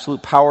 He had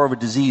absolute power over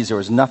disease. There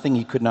was nothing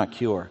he could not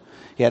cure.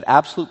 He had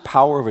absolute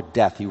power over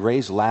death. He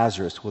raised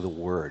Lazarus with a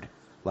word.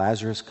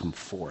 Lazarus, come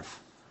forth.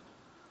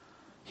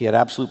 He had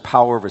absolute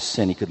power over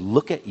sin. He could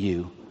look at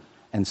you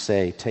and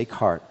say, take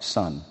heart,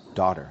 son,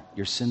 daughter,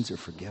 your sins are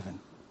forgiven.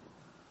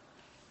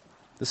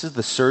 This is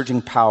the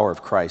surging power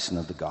of Christ and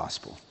of the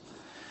gospel.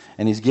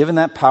 And he's given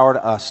that power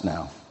to us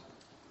now.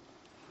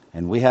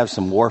 And we have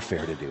some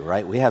warfare to do,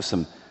 right? We have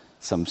some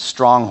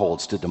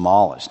strongholds to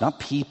demolish, not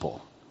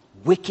people.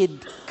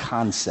 Wicked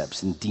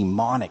concepts and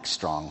demonic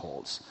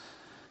strongholds.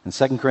 And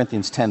 2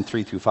 Corinthians 10,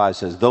 3-5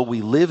 says, though we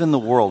live in the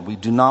world, we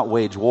do not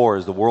wage war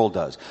as the world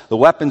does. The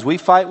weapons we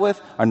fight with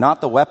are not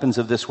the weapons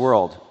of this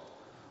world.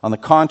 On the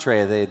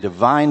contrary, they have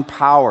divine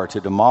power to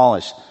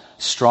demolish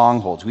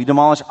strongholds. We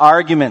demolish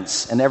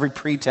arguments and every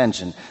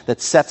pretension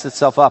that sets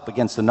itself up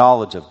against the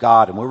knowledge of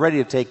God. And we're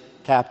ready to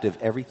take captive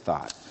every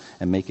thought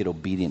and make it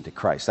obedient to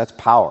Christ. That's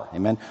power.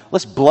 Amen.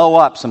 Let's blow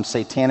up some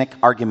satanic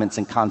arguments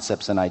and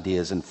concepts and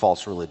ideas and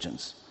false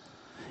religions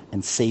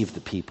and save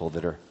the people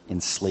that are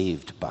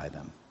enslaved by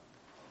them.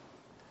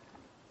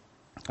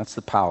 That's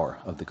the power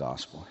of the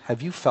gospel.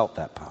 Have you felt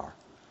that power?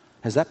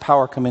 Has that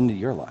power come into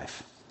your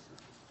life?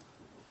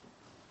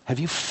 Have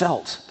you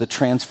felt the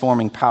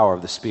transforming power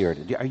of the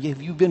Spirit?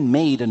 Have you been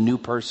made a new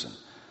person?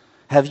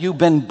 Have you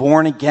been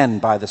born again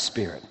by the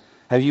Spirit?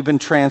 Have you been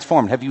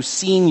transformed? Have you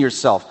seen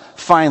yourself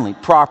finally,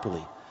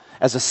 properly,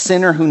 as a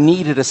sinner who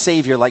needed a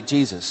Savior like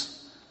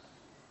Jesus?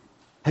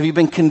 Have you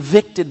been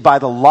convicted by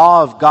the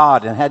law of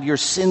God and had your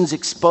sins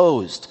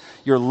exposed?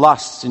 Your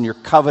lusts and your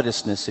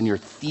covetousness and your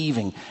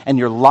thieving and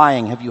your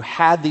lying. Have you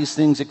had these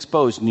things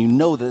exposed and you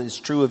know that it's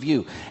true of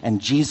you? And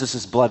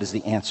Jesus' blood is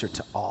the answer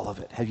to all of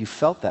it. Have you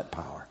felt that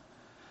power?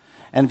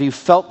 And have you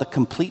felt the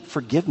complete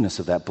forgiveness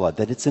of that blood?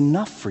 That it's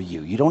enough for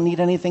you. You don't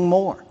need anything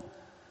more.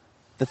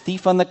 The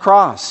thief on the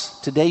cross.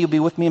 Today you'll be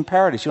with me in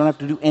paradise. You don't have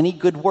to do any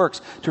good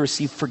works to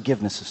receive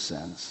forgiveness of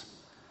sins.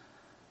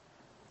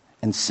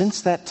 And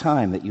since that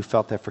time that you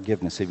felt that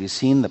forgiveness, have you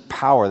seen the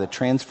power, the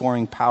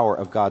transforming power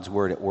of God's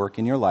word at work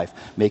in your life,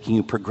 making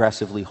you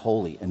progressively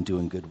holy and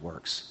doing good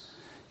works?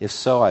 If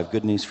so, I have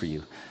good news for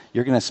you.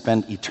 You're going to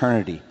spend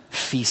eternity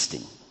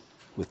feasting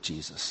with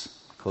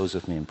Jesus. Close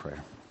with me in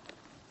prayer.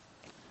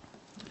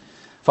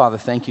 Father,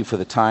 thank you for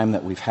the time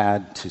that we've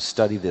had to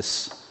study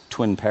this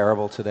twin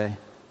parable today.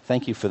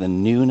 Thank you for the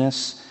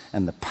newness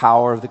and the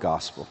power of the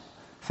gospel.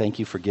 Thank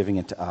you for giving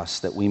it to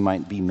us that we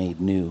might be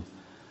made new.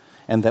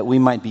 And that we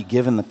might be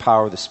given the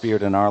power of the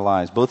Spirit in our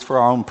lives, both for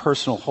our own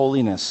personal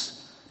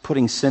holiness,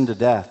 putting sin to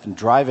death and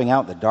driving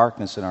out the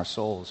darkness in our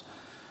souls,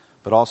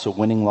 but also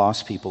winning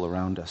lost people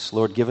around us.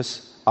 Lord, give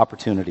us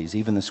opportunities,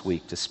 even this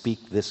week, to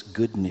speak this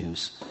good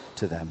news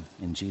to them.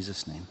 In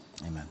Jesus' name,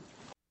 amen.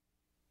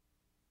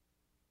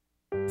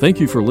 Thank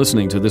you for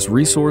listening to this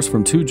resource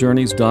from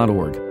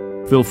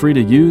twojourneys.org. Feel free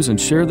to use and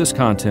share this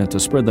content to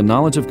spread the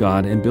knowledge of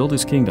God and build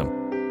His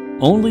kingdom.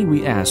 Only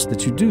we ask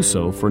that you do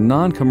so for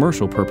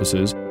non-commercial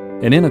purposes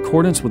and in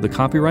accordance with the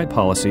copyright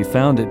policy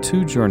found at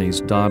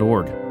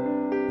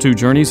twojourneys.org. Two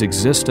Journeys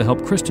exists to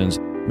help Christians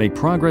make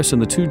progress in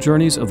the two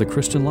journeys of the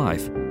Christian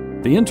life,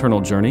 the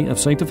internal journey of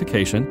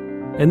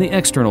sanctification and the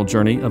external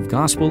journey of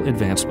gospel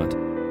advancement.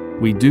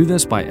 We do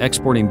this by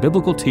exporting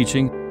biblical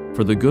teaching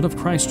for the good of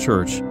Christ's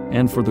church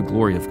and for the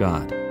glory of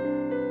God.